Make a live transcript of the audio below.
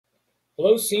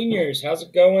Hello, seniors. How's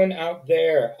it going out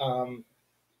there?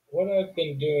 What I've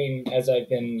been doing as I've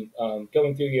been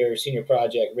going through your senior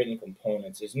project written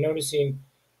components is noticing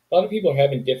a lot of people are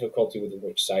having difficulty with the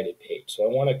works cited page. So I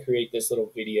want to create this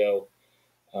little video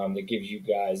that gives you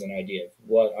guys an idea of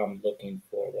what I'm looking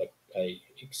for, what I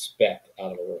expect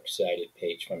out of a works cited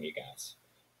page from you guys.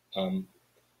 Um,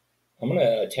 I'm going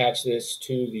to attach this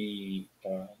to the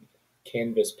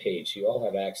Canvas page. You all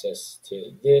have access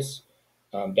to this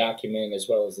document as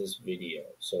well as this video.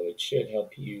 So it should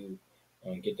help you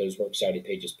get those works cited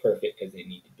pages perfect as they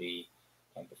need to be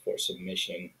before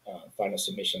submission, final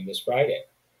submission this Friday.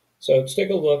 So let's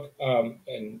take a look,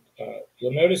 and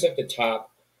you'll notice at the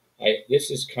top, this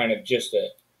is kind of just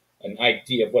an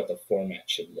idea of what the format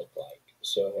should look like.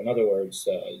 So in other words,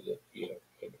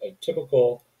 a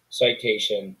typical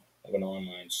citation of an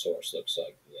online source looks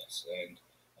like this. And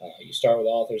you start with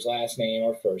author's last name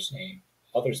or first name,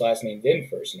 author's last name, then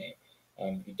first name.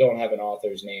 If you don't have an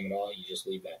author's name at all, you just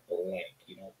leave that blank.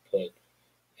 You don't put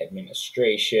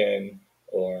administration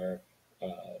or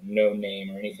no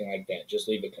name or anything like that. Just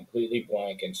leave it completely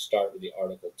blank and start with the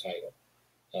article title.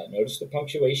 Notice the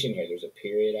punctuation here. There's a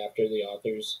period after the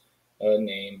author's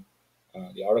name.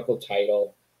 The article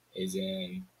title is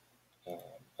in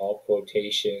all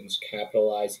quotations.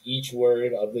 Capitalize each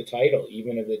word of the title,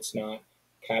 even if it's not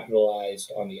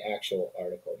capitalized on the actual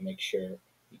article. Make sure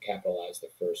you capitalize the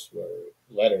first word,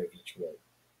 letter of each word.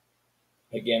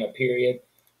 Again, a period,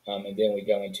 and then we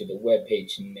go into the web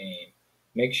page name.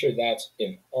 Make sure that's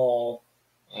in all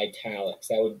italics.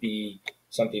 That would be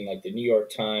something like the New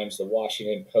York Times, the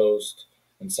Washington Post,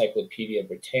 Encyclopedia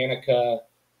Britannica,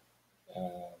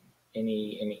 um,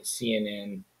 any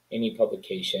CNN, any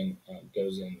publication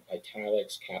goes in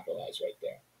italics, capitalized right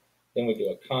there. Then we do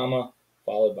a comma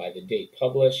followed by the date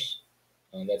published.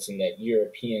 That's in that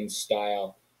European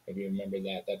style. If you remember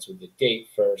that, that's with the date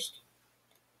first,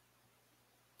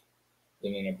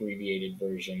 then an abbreviated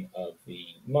version of the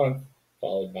month,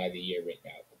 followed by the year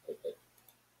written out completely.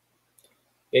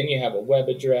 Then you have a web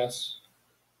address.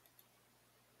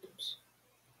 Oops,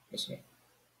 missing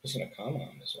a comma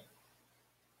on this one.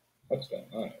 What's going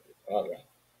on? All right.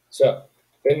 So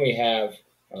then we have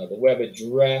the web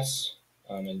address,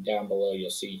 and down below you'll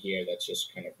see here that's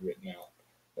just kind of written out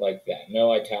like that.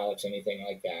 No italics, anything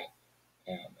like that,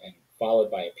 and followed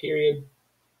by a period,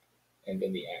 and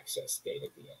then the access date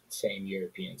at the end. Same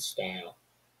European style,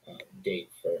 date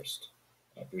first,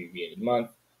 abbreviated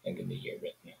month, and then the year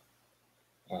written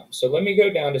out. So let me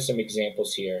go down to some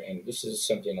examples here, and this is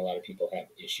something a lot of people have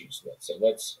issues with. So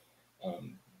let's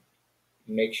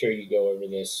make sure you go over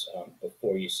this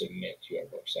before you submit your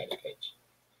works cited page.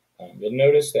 You'll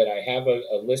notice that I have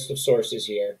a list of sources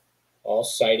here, all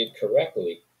cited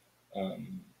correctly.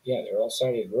 Yeah, they're all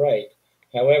cited right.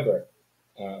 However,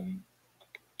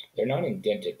 they're not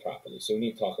indented properly, so we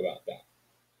need to talk about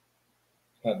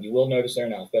that. You will notice they're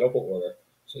in alphabetical order.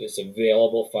 So this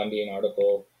available funding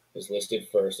article is listed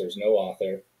first. There's no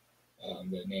author.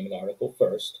 The name of the article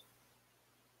first.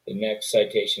 The next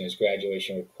citation is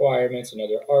graduation requirements,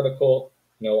 another article,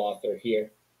 no author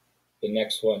here. The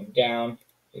next one down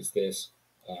is this,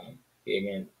 the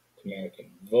ignorant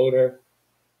American voter.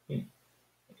 I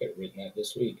could have written that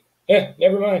this week.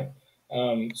 Never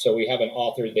mind. So we have an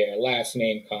author there, last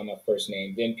name, comma, first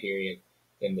name, then period,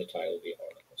 then the title of the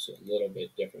article. So a little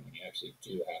bit different when you actually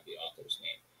do have the author's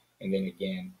name. And then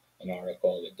again, an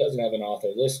article that doesn't have an author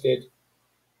listed,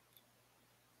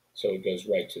 so it goes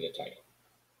right to the title.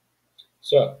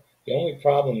 So the only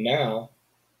problem now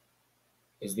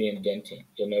is the indenting.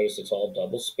 You'll notice it's all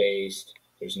double spaced.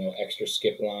 There's no extra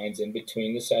skip lines in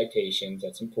between the citations.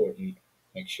 That's important.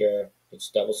 Make sure it's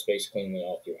double spaced cleanly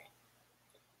all throughout.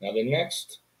 Now the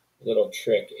next little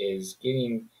trick is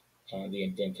getting the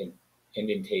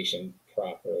indentation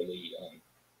properly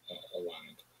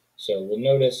aligned. So we'll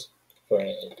notice for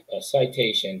a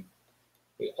citation,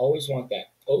 we always want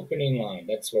that opening line.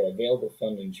 That's where available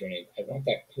funding is written. I want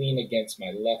that clean against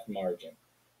my left margin.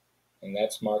 And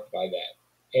that's marked by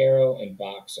that arrow and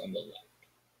box on the left.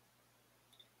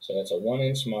 So that's a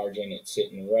 1-inch margin. It's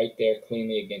sitting right there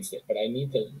cleanly against it. But I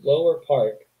need the lower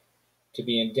part to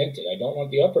be indented. I don't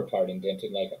want the upper part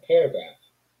indented like a paragraph.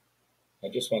 I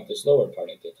just want this lower part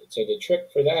indented. So the trick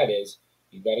for that is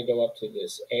you've got to go up to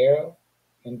this arrow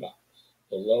and box.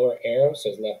 The lower arrow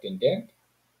says left indent.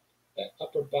 That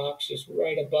upper box just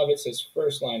right above it says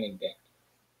first line indent.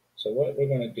 So what we're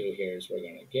going to do here is we're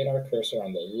going to get our cursor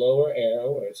on the lower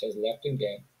arrow where it says left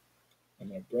indent. I'm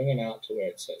going to bring it out to where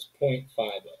it says 0.50.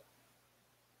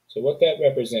 So what that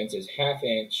represents is ½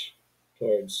 inch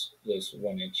towards this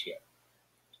 1 inch here.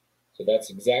 So that's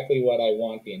exactly what I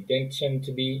want the indentation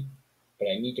to be. but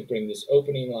I need to bring this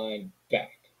opening line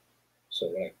back. So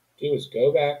what I do is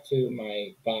go back to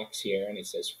my box here, and it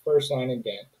says first line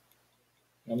indent.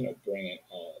 I'm going to bring it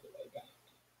all the way back.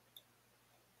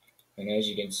 And as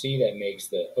you can see, that makes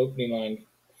the opening line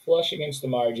flush against the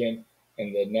margin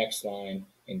and the next line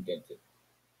indented.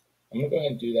 I'm going to go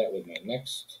ahead and do that with my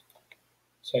next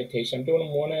citation. I'm doing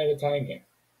them one at a time here.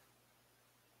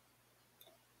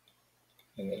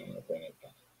 And then I'm going to bring it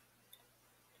back.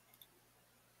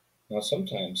 Now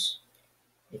sometimes,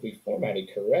 if we format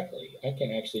it correctly, I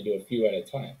can actually do a few at a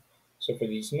time. So for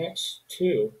these next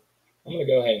two, I'm going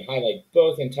to go ahead and highlight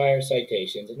both entire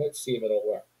citations, and let's see if it'll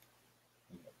work.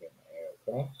 I'm going to bring my arrow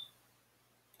across.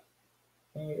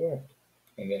 And it worked.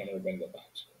 And then I'm going to bring the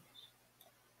box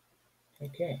across.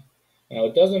 Okay. Now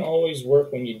it doesn't always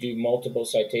work when you do multiple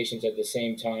citations at the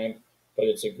same time, but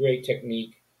it's a great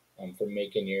technique for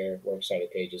making your works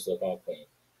cited pages look all clean.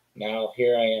 Now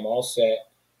here I am all set.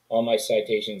 All my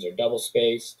citations are double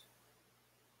spaced.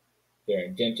 They're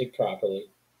indented properly.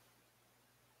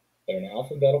 They're in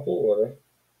alphabetical order.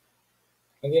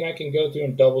 And then I can go through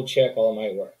and double check all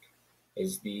my work.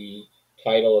 Is the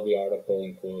title of the article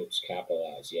in quotes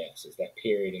capitalized? Yes. Is that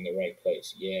period in the right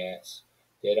place? Yes.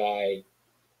 Did I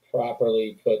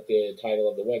properly put the title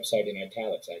of the website in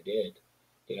italics? I did.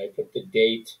 Did I put the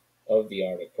date of the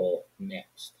article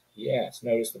next? Yes.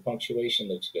 Notice the punctuation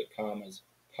looks good. Commas,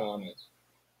 commas.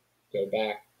 Go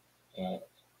back.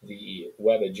 The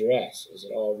web address, is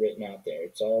it all written out there?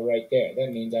 It's all right there.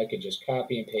 That means I could just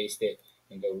copy and paste it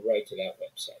and go right to that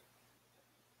website.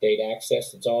 Date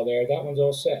access, it's all there. That one's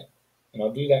all set. And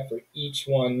I'll do that for each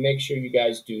one. Make sure you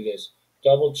guys do this.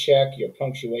 Double check your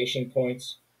punctuation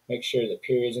points. Make sure the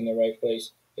period's in the right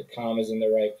place, the comma's in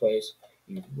the right place.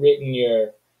 You've written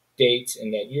your dates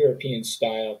in that European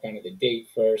style, kind of the date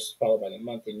first, followed by the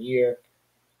month and year,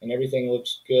 and everything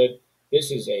looks good. This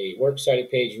is a works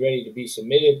cited page ready to be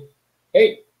submitted.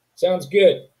 Hey, sounds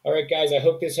good. All right, guys, I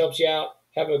hope this helps you out.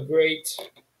 Have a great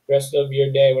rest of your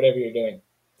day, whatever you're doing.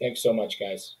 Thanks so much,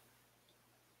 guys.